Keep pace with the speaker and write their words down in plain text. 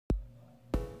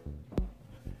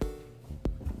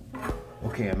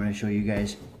Okay, I'm going to show you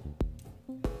guys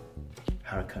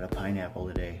how to cut a pineapple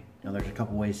today. Now there's a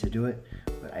couple ways to do it,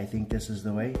 but I think this is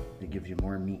the way that gives you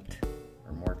more meat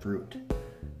or more fruit.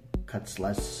 Cuts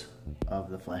less of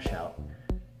the flesh out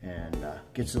and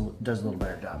does a little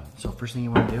better job. So first thing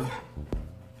you want to do,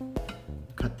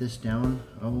 cut this down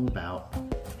about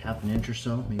half an inch or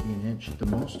so, maybe an inch at the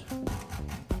most.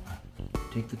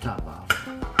 Take the top off.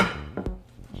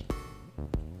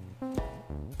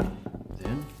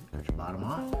 Then cut your bottom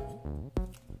off.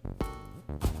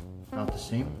 About the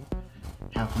same.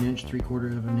 Half an inch,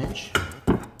 3/4 of an inch.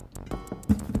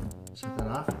 Set that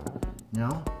off.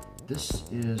 Now, this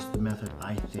is the method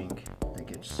I think that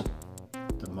gets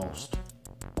the most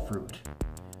fruit.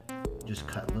 Just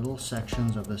cut little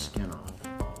sections of the skin off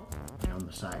down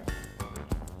the side.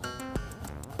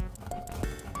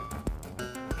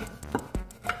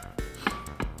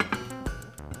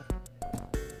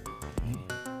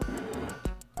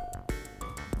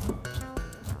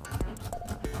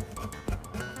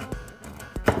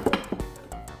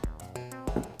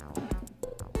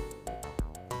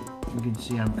 You can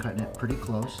see I'm cutting it pretty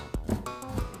close.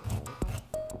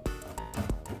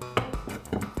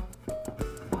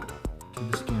 To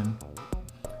the skin.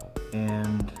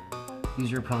 And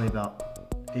these are probably about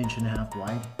 1.5 inches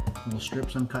wide. Little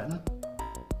strips I'm cutting.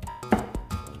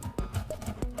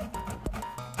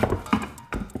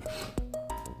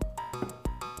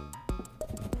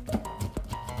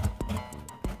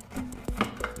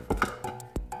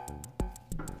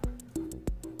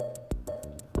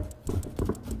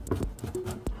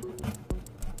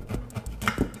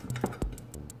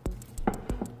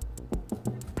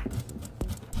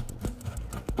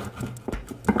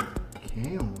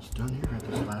 Okay, almost done here. Got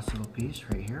this last little piece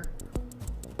right here.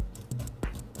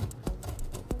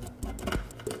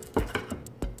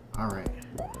 Alright,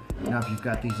 now if you've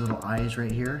got these little eyes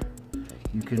right here,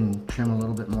 you can trim a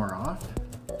little bit more off,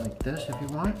 like this if you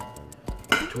want,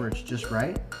 to where it's just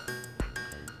right.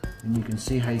 And you can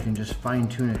see how you can just fine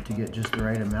tune it to get just the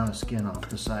right amount of skin off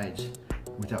the sides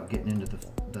without getting into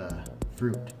the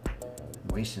fruit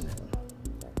and wasting it.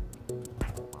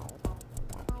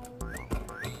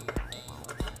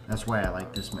 That's why I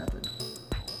like this method.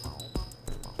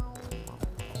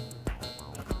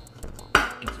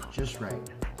 Gets it just right.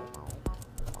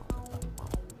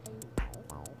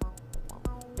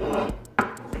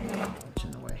 It's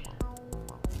in the way.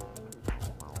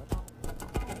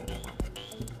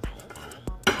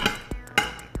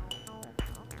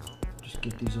 Just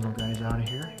get these little guys out of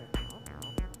here.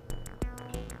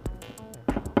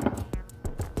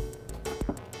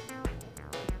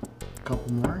 A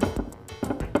couple more.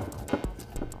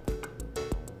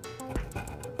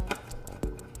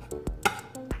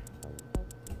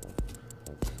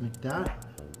 Like that.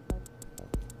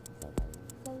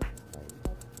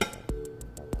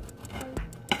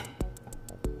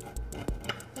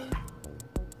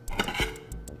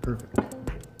 Perfect.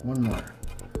 One more.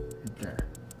 Right there.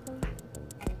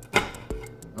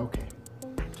 Okay.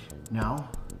 Now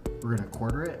we're going to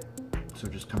quarter it. So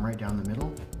just come right down the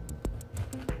middle.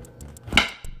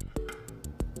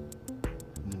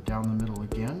 And then down the middle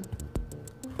again.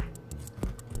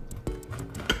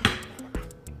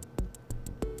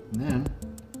 And then,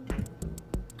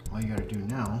 all you gotta do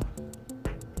now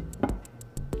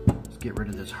is get rid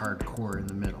of this hard core in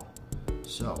the middle.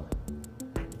 So,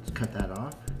 let's cut that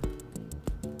off.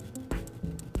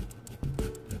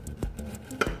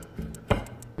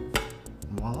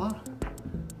 And voila,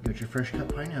 you got your fresh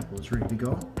cut pineapple. It's ready to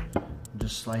go.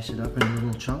 Just slice it up into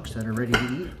little chunks that are ready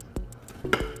to eat.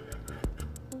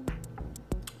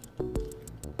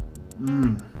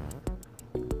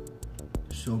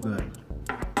 So good.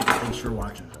 Thanks for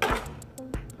watching.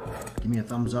 Give me a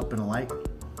thumbs up and a like.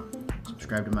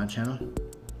 Subscribe to my channel.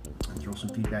 And throw some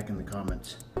feedback in the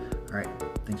comments. Alright,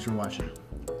 thanks for watching.